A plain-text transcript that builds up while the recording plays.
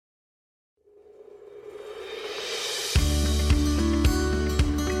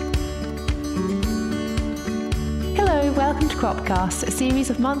Cropcast, a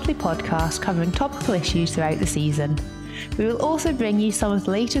series of monthly podcasts covering topical issues throughout the season. We will also bring you some of the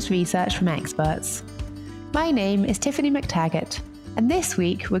latest research from experts. My name is Tiffany McTaggart, and this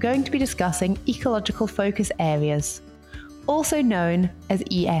week we're going to be discussing ecological focus areas, also known as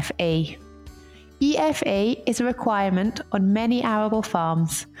EFA. EFA is a requirement on many arable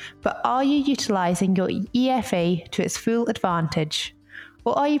farms, but are you utilising your EFA to its full advantage?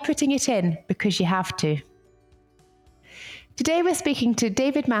 Or are you putting it in because you have to? Today we're speaking to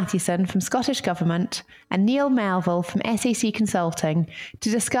David Mathewson from Scottish Government and Neil Melville from SAC Consulting to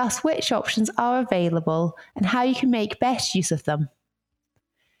discuss which options are available and how you can make best use of them.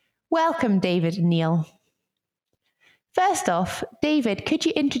 Welcome, David and Neil. First off, David, could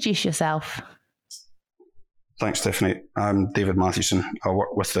you introduce yourself? Thanks, Tiffany. I'm David Mathewson. I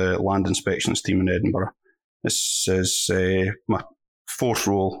work with the Land Inspections team in Edinburgh. This is my fourth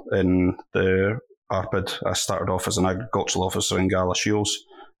role in the ARPID. I started off as an agricultural officer in Gala Shields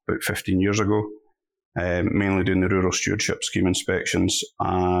about 15 years ago, mainly doing the rural stewardship scheme inspections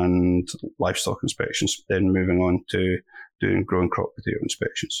and livestock inspections, then moving on to doing growing crop potato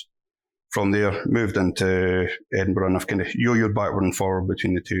inspections. From there, moved into Edinburgh, and I've kind of yo-yoed backward and forward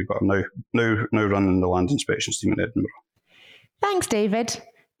between the two, but I'm now running the land inspections team in Edinburgh. Thanks, David.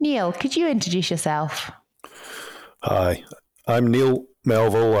 Neil, could you introduce yourself? Hi, I'm Neil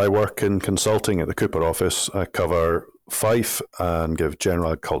Melville. I work in consulting at the Cooper office. I cover Fife and give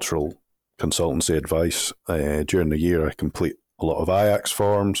general agricultural consultancy advice. During the year, I complete a lot of IACS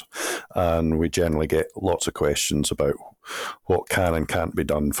forms, and we generally get lots of questions about what can and can't be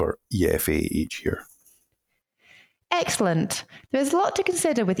done for EFA each year. Excellent. There's a lot to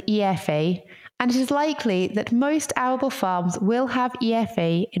consider with EFA, and it is likely that most arable farms will have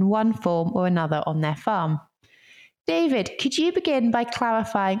EFA in one form or another on their farm. David, could you begin by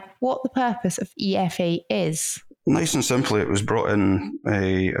clarifying what the purpose of EFA is? Nice and simply, it was brought in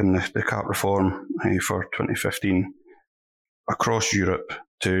the CAP reform for 2015 across Europe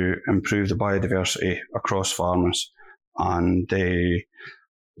to improve the biodiversity across farms and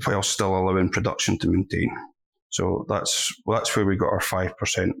while still allowing production to maintain. So that's where we got our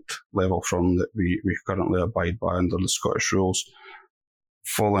 5% level from that we currently abide by under the Scottish rules.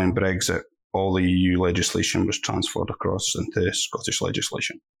 Following Brexit, all the EU legislation was transferred across into Scottish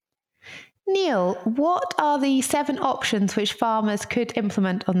legislation. Neil, what are the 7 options which farmers could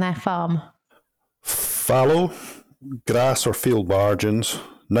implement on their farm? Fallow, grass or field margins,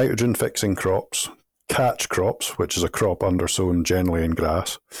 nitrogen fixing crops, catch crops, which is a crop undersown generally in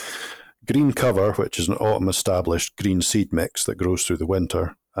grass, green cover, which is an autumn established green seed mix that grows through the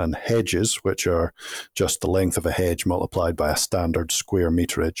winter, and hedges, which are just the length of a hedge multiplied by a standard square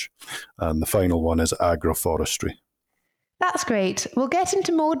meterage. And the final one is agroforestry. That's great. We'll get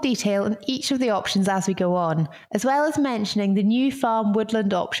into more detail on each of the options as we go on, as well as mentioning the new farm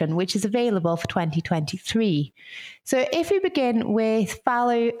woodland option, which is available for 2023. So if we begin with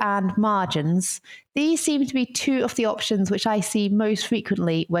fallow and margins, these seem to be 2 of the options which I see most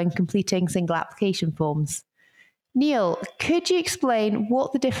frequently when completing single application forms. Neil, could you explain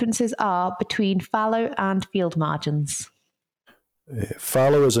what the differences are between fallow and field margins?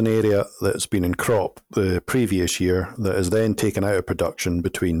 Fallow is an area that's been in crop the previous year that is then taken out of production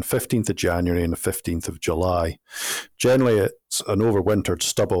between 15th of January and the 15th of July. Generally, it's an overwintered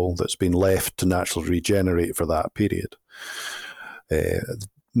stubble that's been left to naturally regenerate for that period.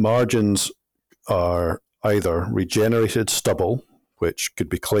 Margins are either regenerated stubble, which could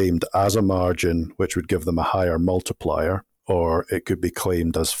be claimed as a margin, which would give them a higher multiplier, or it could be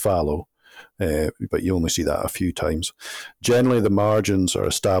claimed as fallow. But you only see that a few times. Generally, the margins are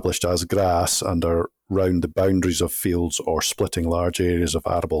established as grass and are round the boundaries of fields or splitting large areas of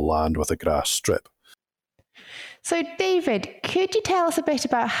arable land with a grass strip. So, David, could you tell us a bit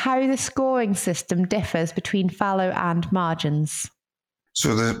about how the scoring system differs between fallow and margins?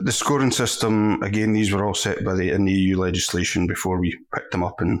 So the scoring system, again, these were all set in the EU legislation before we picked them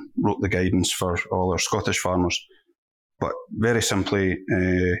up and wrote the guidance for all our Scottish farmers. But very simply,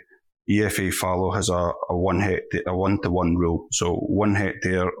 EFA fallow has a 1-to-1 rule. So 1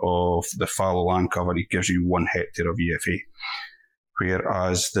 hectare of the fallow land cover gives you 1 hectare of EFA,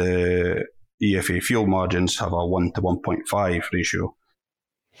 whereas the EFA field margins have a 1-to-1.5 ratio.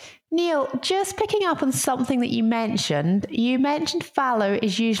 Neil, just picking up on something that you mentioned fallow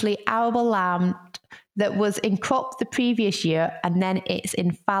is usually arable land that was in crop the previous year and then it's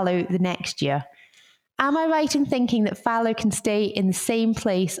in fallow the next year. Am I right in thinking that fallow can stay in the same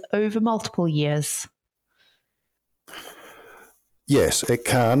place over multiple years? Yes, it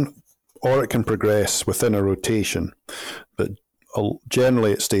can, or it can progress within a rotation, but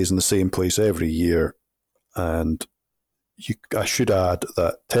generally it stays in the same place every year, and I should add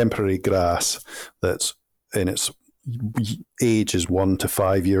that temporary grass that's in its age is 1 to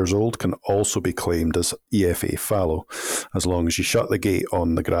 5 years old can also be claimed as EFA fallow, as long as you shut the gate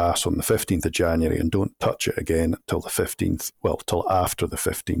on the grass on the 15th of January and don't touch it again till after the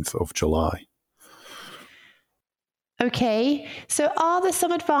 15th of July. Okay, so are there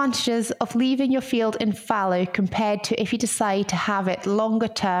some advantages of leaving your field in fallow compared to if you decide to have it longer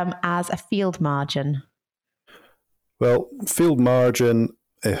term as a field margin? Well, field margin,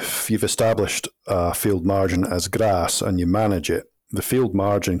 if you've established a field margin as grass and you manage it, the field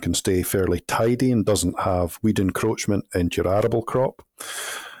margin can stay fairly tidy and doesn't have weed encroachment into your arable crop.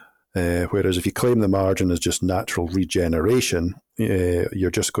 Whereas if you claim the margin as just natural regeneration,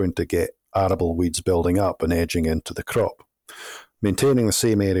 you're just going to get arable weeds building up and edging into the crop. Maintaining the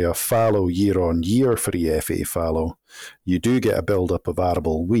same area of fallow year on year for EFA fallow, you do get a build-up of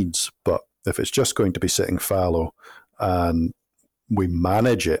arable weeds, but if it's just going to be sitting fallow and we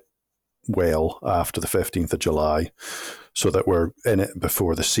manage it well after the 15th of July so that we're in it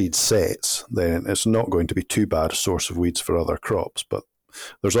before the seed sets, then it's not going to be too bad a source of weeds for other crops. But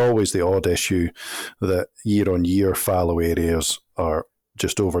there's always the odd issue that year-on-year fallow areas are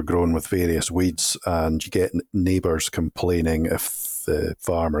just overgrown with various weeds, and you get neighbours complaining if the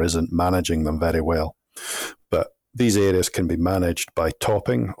farmer isn't managing them very well. But these areas can be managed by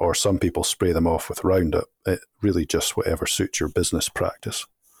topping, or some people spray them off with Roundup. It really just whatever suits your business practice.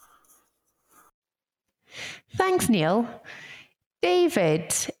 Thanks, Neil.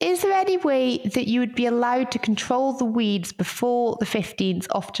 David, is there any way that you would be allowed to control the weeds before the 15th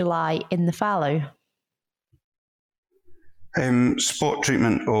of July in the fallow? Spot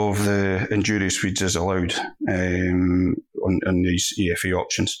treatment of the injurious weeds is allowed on these EFA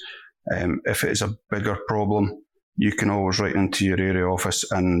options. If it is a bigger problem, you can always write into your area office,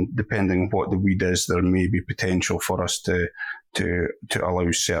 and depending what the weed is, there may be potential for us to allow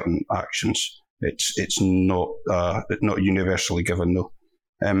certain actions. It's not universally given though.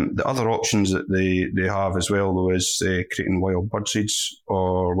 The other options that they have as well though is creating wild bird seeds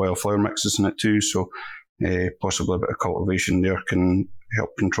or wildflower mixes in it too. So possibly a bit of cultivation there can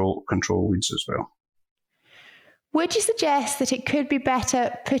help control weeds as well. Would you suggest that it could be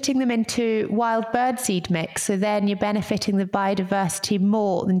better putting them into wild birdseed mix, so then you're benefiting the biodiversity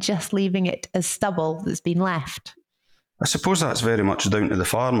more than just leaving it as stubble that's been left? I suppose that's very much down to the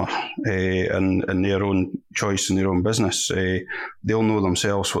farmer and their own choice and their own business. They'll know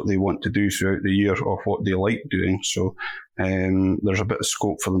themselves what they want to do throughout the year or what they like doing. So there's a bit of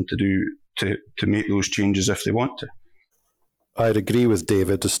scope for them to make those changes if they want to. I'd agree with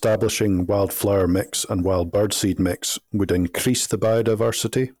David. Establishing wildflower mix and wild birdseed mix would increase the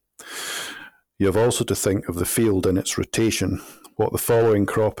biodiversity. You have also to think of the field and its rotation, what the following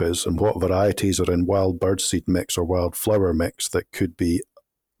crop is and what varieties are in wild birdseed mix or wildflower mix that could be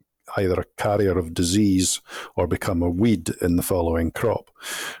either a carrier of disease or become a weed in the following crop.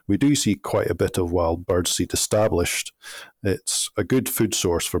 We do see quite a bit of wild birdseed established. It's a good food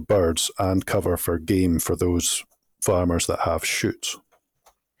source for birds and cover for game for those farmers that have shoots.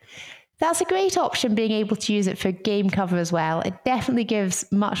 That's a great option, being able to use it for game cover as well. It definitely gives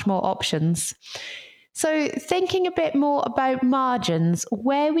much more options. So thinking a bit more about margins,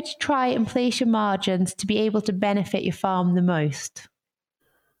 where would you try and place your margins to be able to benefit your farm the most?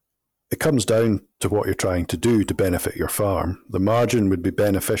 It comes down to what you're trying to do to benefit your farm. The margin would be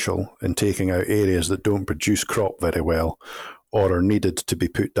beneficial in taking out areas that don't produce crop very well or are needed to be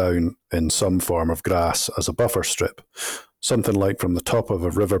put down in some form of grass as a buffer strip. Something like from the top of a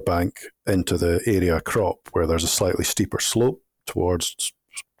riverbank into the area crop where there's a slightly steeper slope towards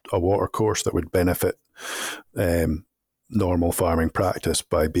a watercourse that would benefit normal farming practice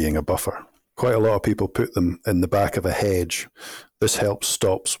by being a buffer. Quite a lot of people put them in the back of a hedge. This helps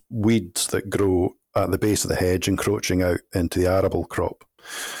stop weeds that grow at the base of the hedge encroaching out into the arable crop.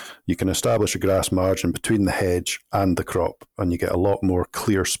 You can establish a grass margin between the hedge and the crop, and you get a lot more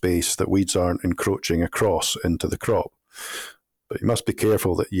clear space that weeds aren't encroaching across into the crop. But you must be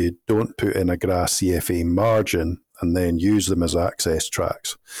careful that you don't put in a grass EFA margin and then use them as access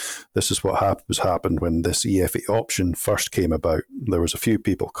tracks. This is what happened when this EFA option first came about. There was a few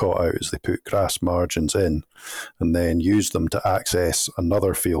people caught out as they put grass margins in and then used them to access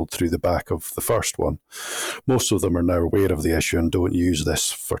another field through the back of the first one. Most of them are now aware of the issue and don't use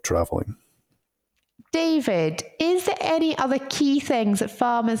this for travelling. David, is there any other key things that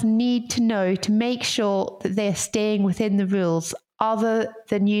farmers need to know to make sure that they're staying within the rules, other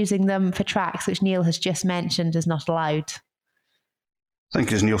than using them for tracks, which Neil has just mentioned is not allowed? I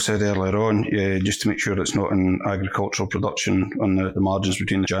think, as Neil said earlier on, just to make sure it's not in agricultural production on the margins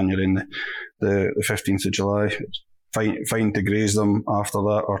between January and the 15th of July. fine to graze them after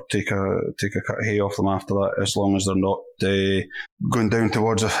that, or take a cut of hay off them after that, as long as they're not going down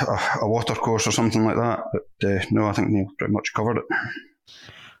towards a water course or something like that. But no, I think Neil pretty much covered it.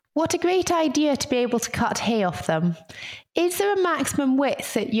 What a great idea to be able to cut hay off them. Is there a maximum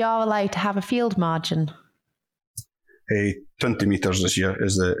width that you are allowed to have a field margin? 20 metres this year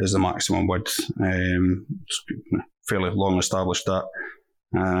is the maximum width. It's fairly long established that.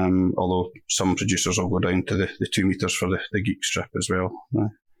 Although some producers will go down to the 2 metres for the geek strip as well.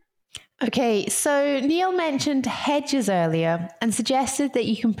 Okay, so Neil mentioned hedges earlier and suggested that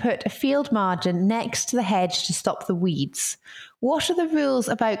you can put a field margin next to the hedge to stop the weeds. What are the rules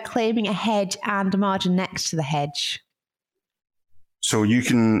about claiming a hedge and a margin next to the hedge? So you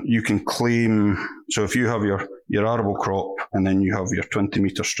can claim, so if you have your arable crop and then you have your 20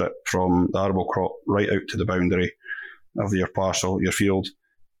 metre strip from the arable crop right out to the boundary of your parcel, your field,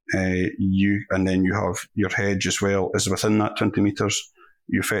 and then you have your hedge as well is within that 20 metres,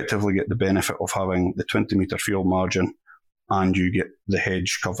 you effectively get the benefit of having the 20 metre field margin, and you get the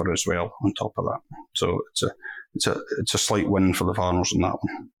hedge cover as well on top of that. So it's a slight win for the farmers on that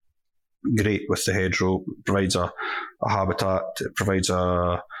one. Great with the hedgerow, provides a habitat, it provides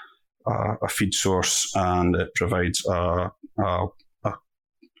a feed source, and it provides a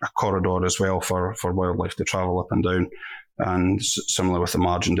corridor as well for wildlife to travel up and down. And similar with the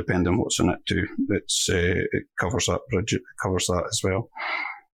margin, depending on what's in it too, it covers that bridge, it covers that as well.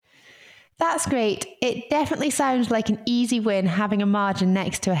 That's great. It definitely sounds like an easy win having a margin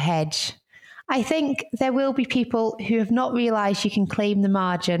next to a hedge. I think there will be people who have not realised you can claim the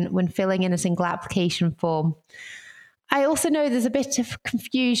margin when filling in a single application form. I also know there's a bit of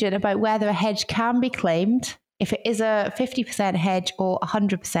confusion about whether a hedge can be claimed, if it is a 50% hedge or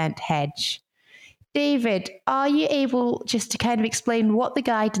 100% hedge. David, are you able just to kind of explain what the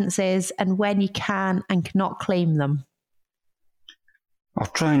guidance is and when you can and cannot claim them? I'll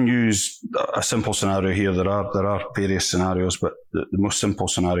try and use a simple scenario here. There are various scenarios, but the most simple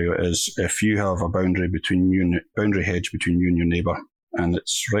scenario is if you have a boundary hedge between you and your neighbour, and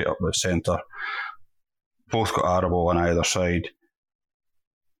it's right up the centre, both got arable on either side,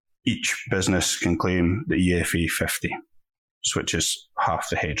 each business can claim the EFA 50, which is half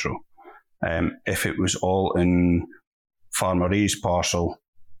the hedgerow. If it was all in Farmer A's parcel,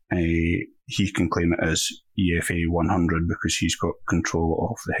 he can claim it as EFA 100 because he's got control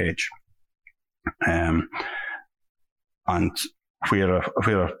of the hedge. And where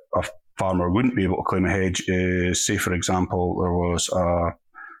a farmer wouldn't be able to claim a hedge is, say for example, there was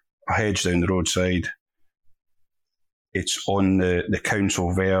a hedge down the roadside. It's on the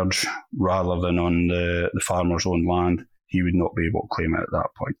council verge rather than on the farmer's own land. He would not be able to claim it at that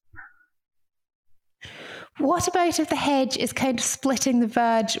point. What about if the hedge is kind of splitting the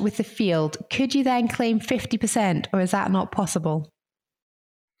verge with the field? Could you then claim 50%, or is that not possible?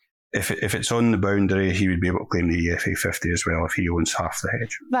 If it's on the boundary, he would be able to claim the EFA 50 as well if he owns half the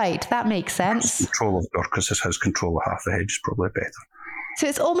hedge. Right, that makes sense. Because his control of half the hedge is probably better. So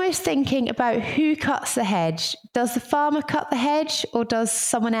it's almost thinking about who cuts the hedge. Does the farmer cut the hedge, or does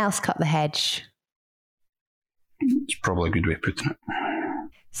someone else cut the hedge? It's probably a good way of putting it.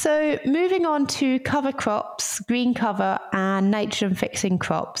 So moving on to cover crops, green cover and nitrogen fixing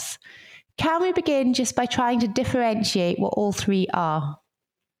crops. Can we begin just by trying to differentiate what all three are?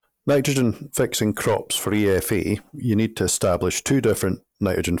 Nitrogen fixing crops for EFA, you need to establish two different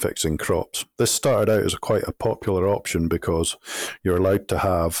nitrogen fixing crops. This started out as quite a popular option because you're allowed to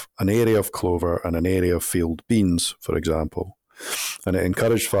have an area of clover and an area of field beans, for example. And it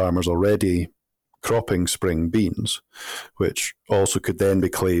encouraged farmers already cropping spring beans, which also could then be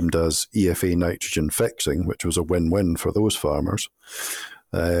claimed as EFA nitrogen fixing, which was a win-win for those farmers.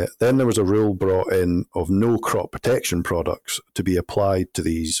 Then there was a rule brought in of no crop protection products to be applied to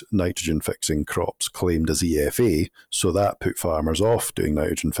these nitrogen fixing crops claimed as EFA, so that put farmers off doing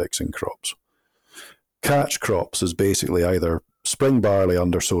nitrogen fixing crops. Catch crops is basically either spring barley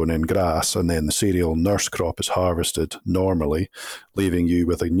undersown in grass and then the cereal nurse crop is harvested normally, leaving you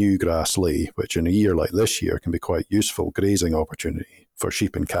with a new grass ley, which in a year like this year can be quite useful grazing opportunity for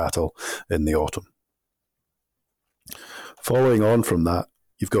sheep and cattle in the autumn. Following on from that,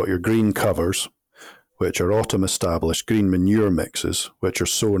 you've got your green covers, which are autumn established green manure mixes, which are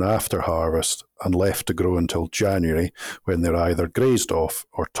sown after harvest and left to grow until January when they're either grazed off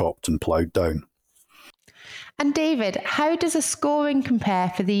or topped and ploughed down. And David, how does a scoring compare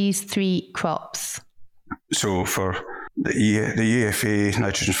for these three crops? So for the EFA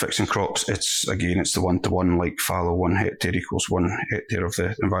nitrogen fixing crops, it's the 1-to-1, like fallow 1 hectare equals 1 hectare of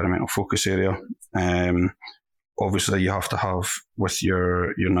the environmental focus area. Obviously, you have to have, with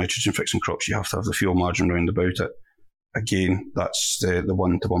your nitrogen fixing crops, you have to have the fuel margin round about it. again, that's the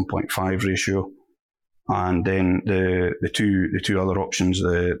 1 to 1.5 ratio. And then the two other options,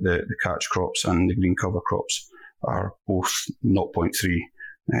 the catch crops and the green cover crops, are both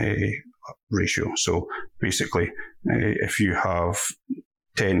 0.3 ratio. So basically, if you have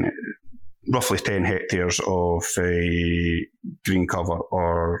roughly 10 hectares of green cover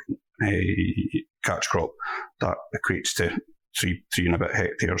or a catch crop, that equates to three and a bit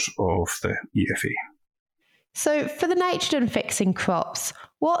hectares of the EFA. So for the nitrogen fixing crops,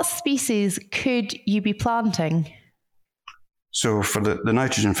 what species could you be planting? So for the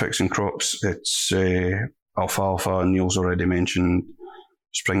nitrogen fixing crops, it's alfalfa, Neil's already mentioned,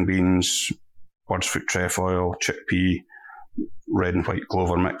 spring beans, bird's foot trefoil, chickpea, red and white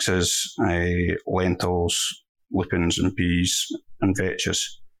clover mixes, lentils, lupins and peas, and vetches.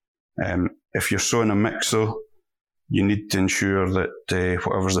 If you're sowing a mix though, you need to ensure that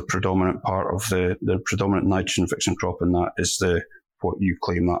whatever's the predominant part of the predominant nitrogen fixing crop in that is what you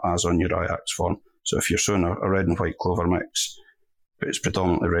claim that as on your IACS form. So if you're sowing a red and white clover mix, but it's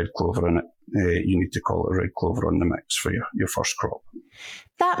predominantly red clover in it, you need to call it red clover on the mix for your first crop.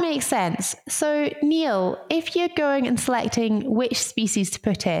 That makes sense. So Neil, if you're going and selecting which species to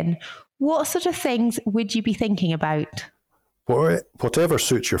put in, what sort of things would you be thinking about? Whatever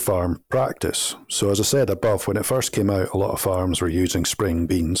suits your farm practice. So as I said above, when it first came out, a lot of farms were using spring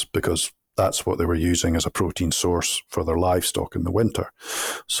beans because that's what they were using as a protein source for their livestock in the winter.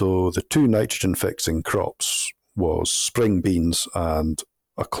 So the two nitrogen fixing crops was spring beans and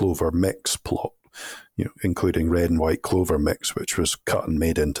a clover mix plot, including red and white clover mix, which was cut and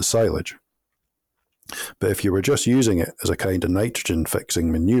made into silage. But if you were just using it as a kind of nitrogen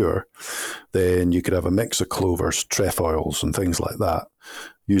fixing manure, then you could have a mix of clovers, trefoils and things like that.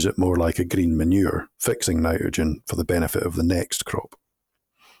 Use it more like a green manure, fixing nitrogen for the benefit of the next crop.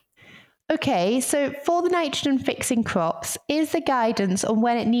 Okay, so for the nitrogen fixing crops, is the guidance on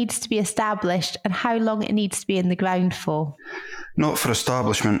when it needs to be established and how long it needs to be in the ground for? Not for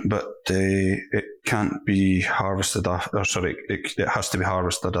establishment, but it can't be harvested it has to be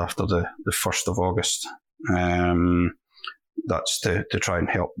harvested after the 1st of August. That's to try and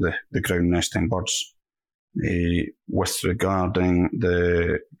help the ground nesting birds. With regarding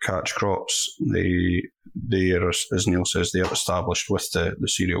the catch crops, they are, as Neil says, they are established with the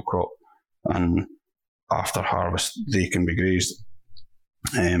cereal crop, and after harvest they can be grazed.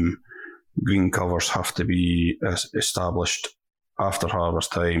 Green covers have to be established after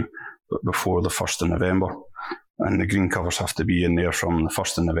harvest time, but before the 1st of November. And the green covers have to be in there from the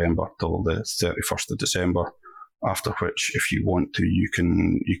 1st of November till the 31st of December, after which, if you want to, you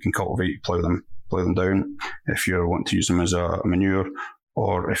can cultivate, plough them down if you want to use them as a manure,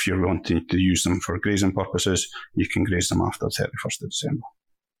 or if you're wanting to use them for grazing purposes, you can graze them after the 31st of December.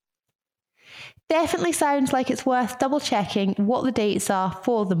 Definitely sounds like it's worth double checking what the dates are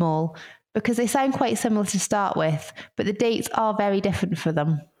for them all, because they sound quite similar to start with, but the dates are very different for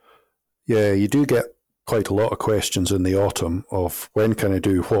them. Yeah, you do get quite a lot of questions in the autumn of when can I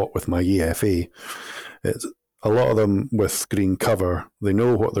do what with my EFA. It's a lot of them with green cover, they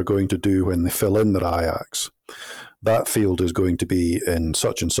know what they're going to do when they fill in their IACS. That field is going to be in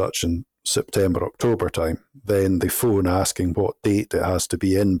such and such in September, October time. Then they phone asking what date it has to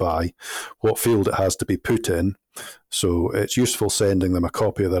be in by, what field it has to be put in. So it's useful sending them a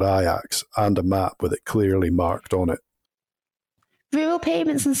copy of their IACS and a map with it clearly marked on it. Rural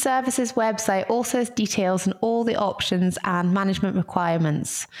Payments and Services website also has details on all the options and management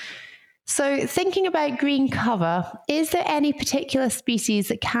requirements. So thinking about green cover, is there any particular species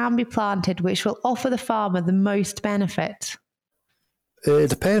that can be planted which will offer the farmer the most benefit? It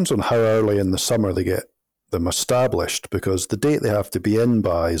depends on how early in the summer they get them established, because the date they have to be in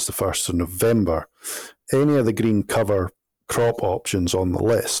by is the 1st of November. Any of the green cover crop options on the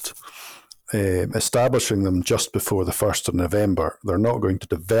list, establishing them just before the 1st of November, they're not going to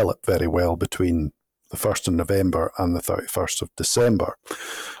develop very well between the 1st of November and the 31st of December.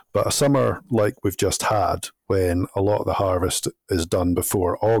 But a summer like we've just had, when a lot of the harvest is done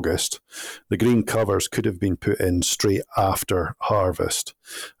before August, the green covers could have been put in straight after harvest,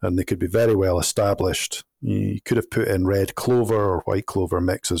 and they could be very well established. You could have put in red clover or white clover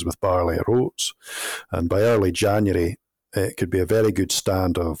mixes with barley or oats, and by early January, it could be a very good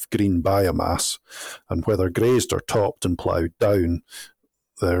stand of green biomass, and whether grazed or topped and ploughed down,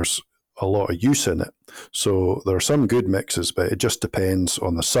 there's a lot of use in it. So there are some good mixes, but it just depends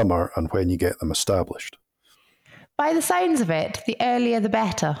on the summer and when you get them established. By the sounds of it, the earlier the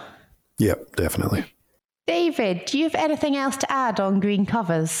better. Yep, definitely. David, do you have anything else to add on green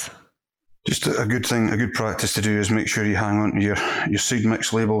covers? Just a good thing, a good practice to do is make sure you hang on to your seed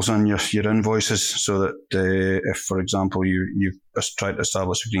mix labels on your invoices, so that if, for example, you've tried to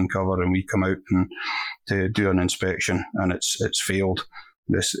establish a green cover and we come out and to do an inspection and it's failed,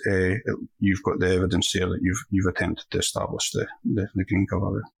 you've got the evidence there that you've attempted to establish the green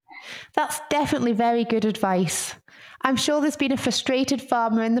cover. That's definitely very good advice. I'm sure there's been a frustrated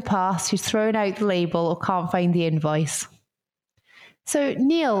farmer in the past who's thrown out the label or can't find the invoice. So,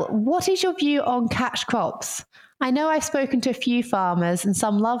 Neil, what is your view on catch crops? I know I've spoken to a few farmers and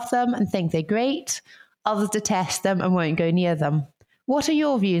some love them and think they're great. Others detest them and won't go near them. What are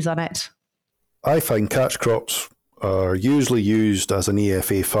your views on it? I find catch crops are usually used as an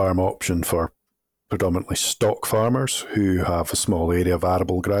EFA farm option for predominantly stock farmers who have a small area of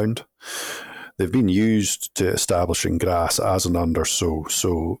arable ground. They've been used to establishing grass as an undersow,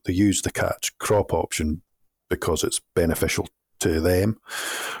 so they use the catch crop option because it's beneficial to them.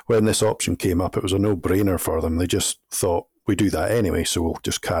 When this option came up, it was a no-brainer for them. They just thought, we do that anyway, so we'll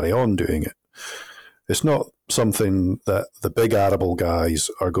just carry on doing it. It's not something that the big arable guys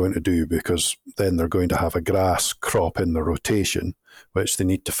are going to do, because then they're going to have a grass crop in the rotation, which they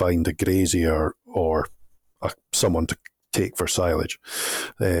need to find a grazier or someone to take for silage.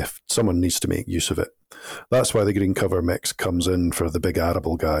 Someone needs to make use of it. That's why the green cover mix comes in for the big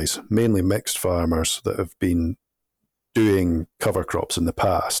arable guys, mainly mixed farmers that have been doing cover crops in the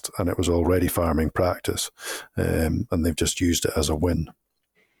past, and it was already farming practice, and they've just used it as a win.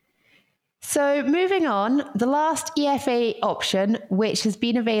 So moving on, the last EFA option, which has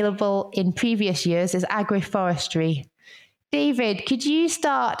been available in previous years, is agroforestry. David, could you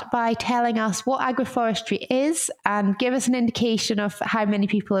start by telling us what agroforestry is and give us an indication of how many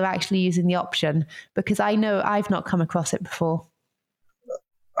people are actually using the option? Because I know I've not come across it before.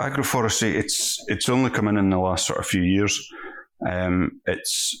 Agroforestry, it's only come in the last sort of few years.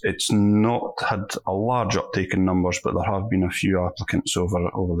 It's not had a large uptake in numbers, but there have been a few applicants over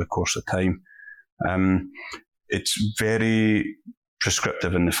the course of time. It's very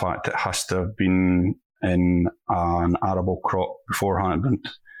prescriptive in the fact it has to have been in an arable crop beforehand,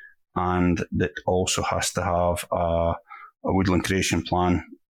 and it also has to have a woodland creation plan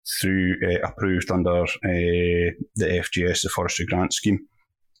approved under the FGS, the Forestry Grant Scheme,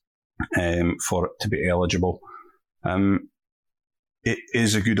 for it to be eligible. It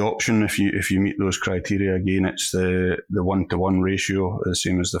is a good option if you meet those criteria. Again, it's the 1-to-1 ratio, the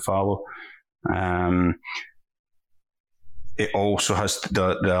same as the fallow. It also has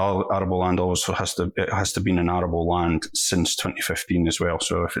the arable land also has to be an arable land since 2015 as well.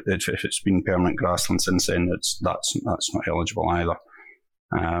 So if it's been permanent grassland since then, that's not eligible either.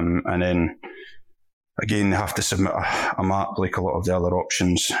 And then again, they have to submit a map like a lot of the other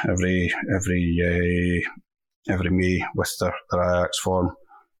options every May with their IAX form.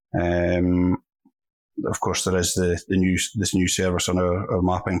 Of course, there is this new service on our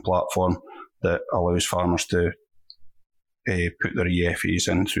mapping platform that allows farmers to put their EFAs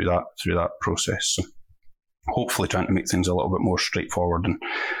in through that process. So hopefully trying to make things a little bit more straightforward and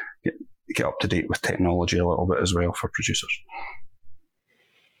get up to date with technology a little bit as well for producers.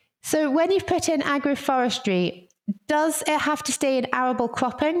 So when you've put in agroforestry, does it have to stay in arable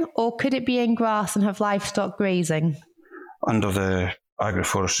cropping, or could it be in grass and have livestock grazing? Under the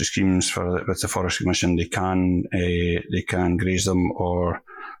agroforestry schemes with the Forestry Commission, they can graze them, or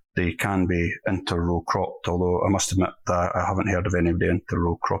they can be inter-row cropped, although I must admit that I haven't heard of anybody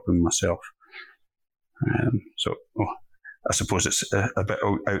inter-row cropping myself. I suppose it's a bit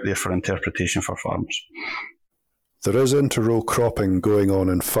out there for interpretation for farmers. There is inter-row cropping going on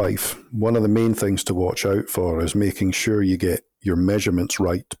in Fife. One of the main things to watch out for is making sure you get your measurements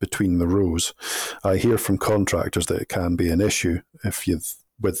right between the rows. I hear from contractors that it can be an issue if your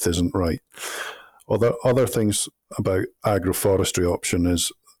width isn't right. Other things about agroforestry option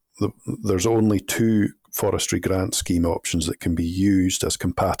is there's only 2 forestry grant scheme options that can be used as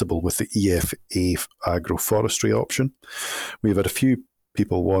compatible with the EFA agroforestry option. We've had a few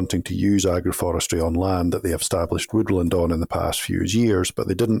people wanting to use agroforestry on land that they have established woodland on in the past few years, but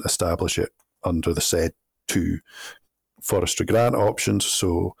they didn't establish it under the said 2 forestry grant options.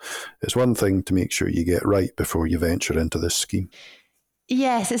 So it's one thing to make sure you get right before you venture into this scheme.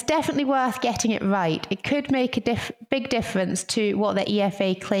 Yes, it's definitely worth getting it right. It could make a big difference to what the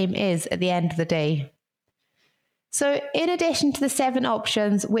EFA claim is at the end of the day. So in addition to the 7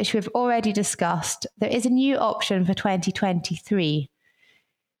 options which we've already discussed, there is a new option for 2023.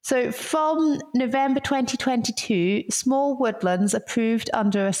 So from November 2022, small woodlands approved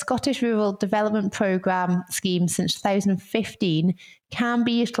under a Scottish Rural Development Programme scheme since 2015 can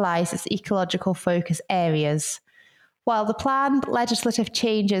be utilised as ecological focus areas. While the planned legislative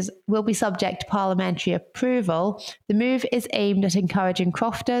changes will be subject to parliamentary approval, the move is aimed at encouraging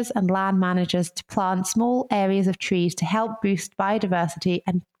crofters and land managers to plant small areas of trees to help boost biodiversity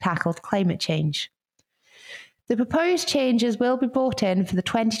and tackle climate change. The proposed changes will be brought in for the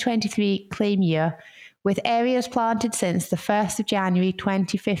 2023 claim year, with areas planted since the 1st of January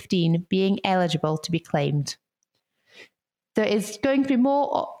 2015 being eligible to be claimed. There is going to be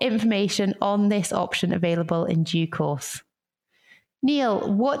more information on this option available in due course.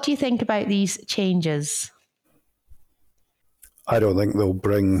 Neil, what do you think about these changes? I don't think they'll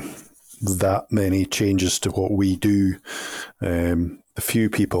bring that many changes to what we do. The few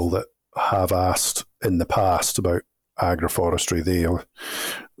people that have asked in the past about agroforestry,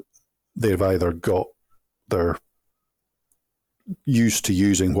 they've either got they're used to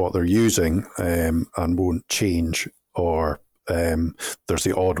using what they're using and won't change, or there's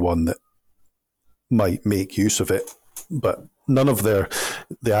the odd one that might make use of it. But none of the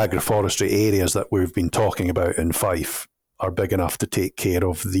agroforestry areas that we've been talking about in Fife are big enough to take care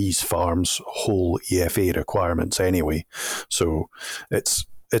of these farms' whole EFA requirements anyway. So it's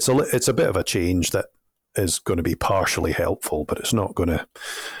a bit of a change that is going to be partially helpful, but it's not going to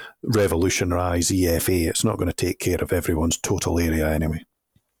revolutionise EFA. It's not going to take care of everyone's total area anyway.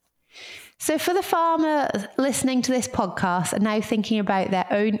 So for the farmer listening to this podcast and now thinking about their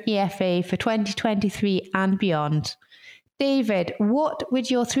own EFA for 2023 and beyond, David, what would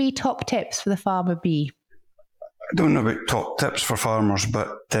your 3 top tips for the farmer be? I don't know about top tips for farmers,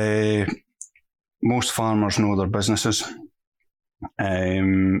 but most farmers know their businesses. They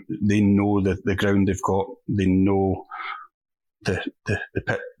know the ground they've got. They know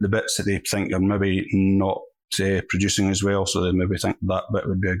the bits that they think are maybe not producing as well, so they maybe think that bit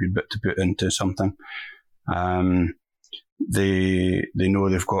would be a good bit to put into something. They know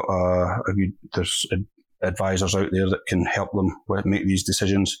they've got there's advisors out there that can help them make these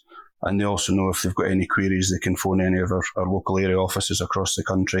decisions, and they also know if they've got any queries, they can phone any of our local area offices across the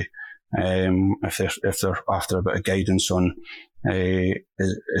country. If they're after a bit of guidance on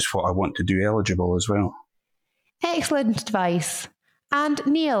is what I want to do eligible as well. Excellent advice. And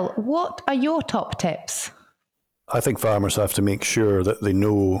Neil, what are your top tips? I think farmers have to make sure that they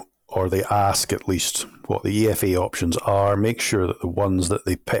know, or they ask at least, what the EFA options are. Make sure that the ones that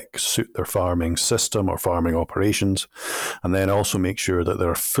they pick suit their farming system or farming operations, and then also make sure that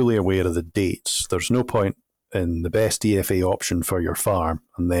they're fully aware of the dates. There's no point in the best EFA option for your farm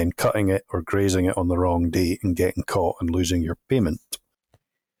and then cutting it or grazing it on the wrong date and getting caught and losing your payment.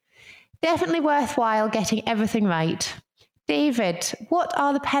 Definitely worthwhile getting everything right. David, what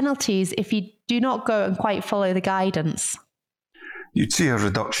are the penalties if you do not go and quite follow the guidance? You'd see a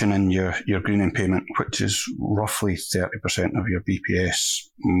reduction in your greening payment, which is roughly 30% of your BPS.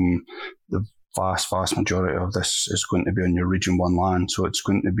 The vast majority of this is going to be on your Region 1 land, so it's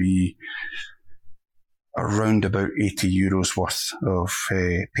going to be around about €80 worth of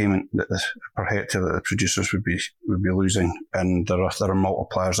payment per hectare that the producers would be losing, and there are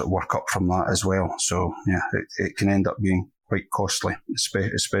multipliers that work up from that as well. So yeah, it can end up being quite costly,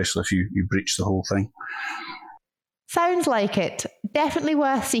 especially if you breach the whole thing. Sounds like it. Definitely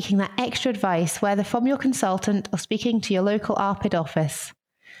worth seeking that extra advice, whether from your consultant or speaking to your local ARPID office.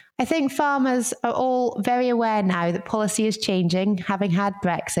 I think farmers are all very aware now that policy is changing, having had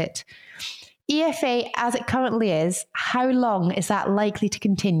Brexit. EFA as it currently is, how long is that likely to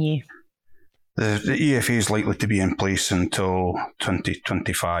continue? The EFA is likely to be in place until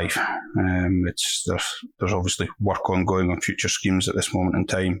 2025. There's obviously work ongoing on future schemes at this moment in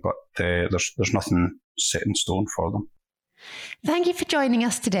time, but there's nothing set in stone for them. Thank you for joining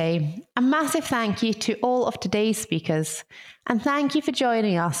us today. A massive thank you to all of today's speakers, and thank you for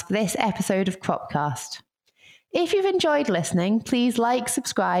joining us for this episode of Cropcast. If you've enjoyed listening, please like,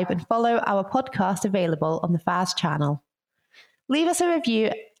 subscribe, and follow our podcast available on the FAS channel. Leave us a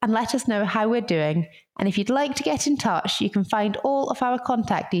review and let us know how we're doing, and if you'd like to get in touch, you can find all of our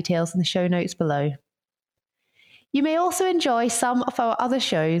contact details in the show notes below. You may also enjoy some of our other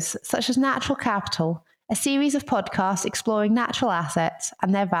shows, such as Natural Capital, a series of podcasts exploring natural assets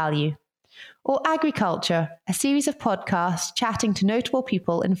and their value, or Agriculture, a series of podcasts chatting to notable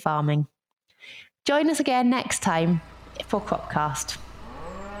people in farming. Join us again next time for Cropcast.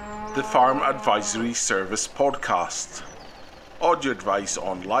 The Farm Advisory Service Podcast. Audio advice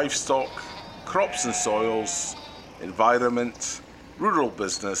on livestock, crops and soils, environment, rural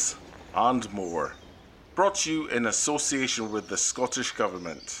business, and more. Brought to you in association with the Scottish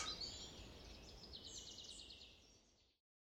Government.